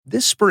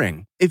This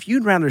spring, if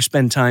you'd rather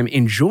spend time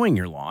enjoying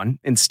your lawn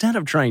instead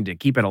of trying to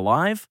keep it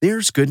alive,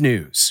 there's good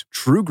news.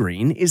 True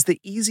Green is the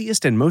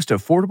easiest and most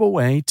affordable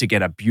way to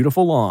get a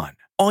beautiful lawn.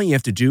 All you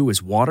have to do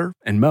is water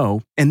and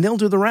mow, and they'll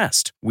do the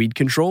rest. Weed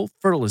control,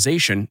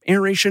 fertilization,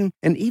 aeration,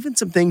 and even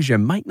some things you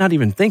might not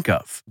even think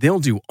of. They'll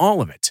do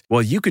all of it,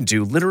 while you can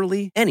do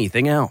literally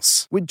anything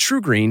else. With True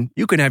Green,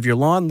 you can have your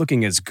lawn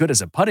looking as good as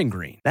a putting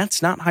green.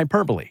 That's not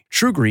hyperbole.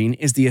 True Green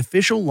is the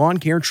official lawn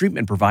care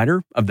treatment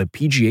provider of the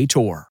PGA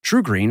Tour.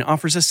 True Green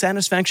offers a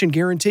satisfaction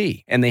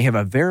guarantee, and they have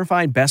a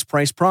verified best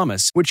price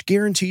promise, which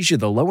guarantees you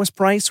the lowest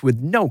price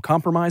with no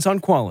compromise on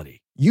quality.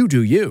 You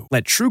do you.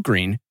 Let True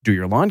Green do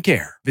your lawn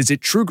care. Visit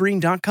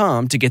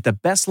truegreen.com to get the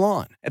best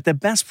lawn at the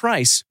best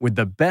price with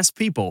the best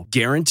people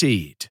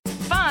guaranteed.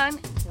 Fun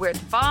with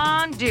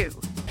fondue.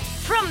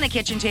 From the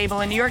kitchen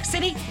table in New York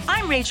City,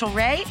 I'm Rachael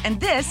Ray,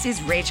 and this is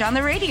Rach on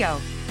the Radio.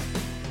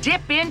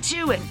 Dip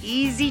into an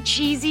easy,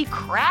 cheesy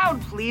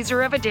crowd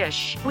pleaser of a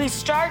dish. We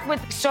start with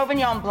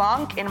Sauvignon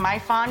Blanc in my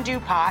fondue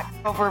pot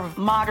over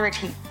moderate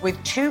heat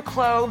with 2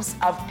 cloves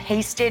of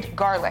pasted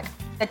garlic,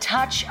 a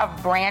touch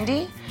of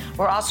brandy.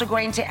 We're also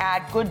going to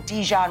add good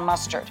Dijon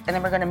mustard, and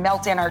then we're going to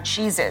melt in our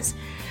cheeses.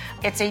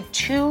 It's a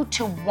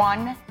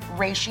 2-to-1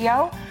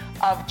 ratio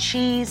of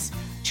cheese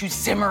to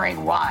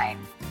simmering wine.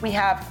 We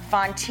have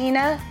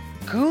Fontina,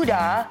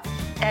 Gouda,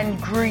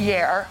 and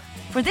Gruyere.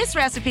 For this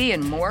recipe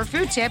and more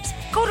food tips,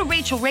 go to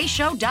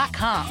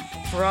RachelRayShow.com.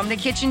 From the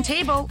kitchen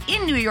table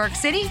in New York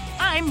City,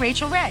 I'm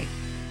Rachael Ray.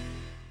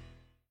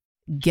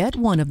 Get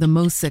one of the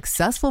most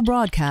successful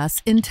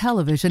broadcasts in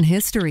television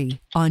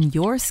history on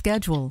your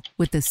schedule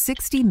with the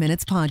 60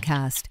 Minutes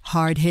Podcast.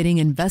 Hard-hitting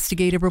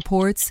investigative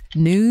reports,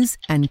 news,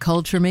 and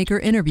culture maker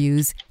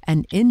interviews,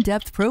 and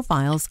in-depth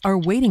profiles are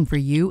waiting for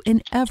you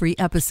in every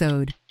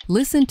episode.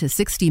 Listen to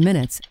 60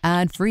 Minutes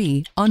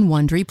ad-free on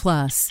Wondery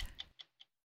Plus.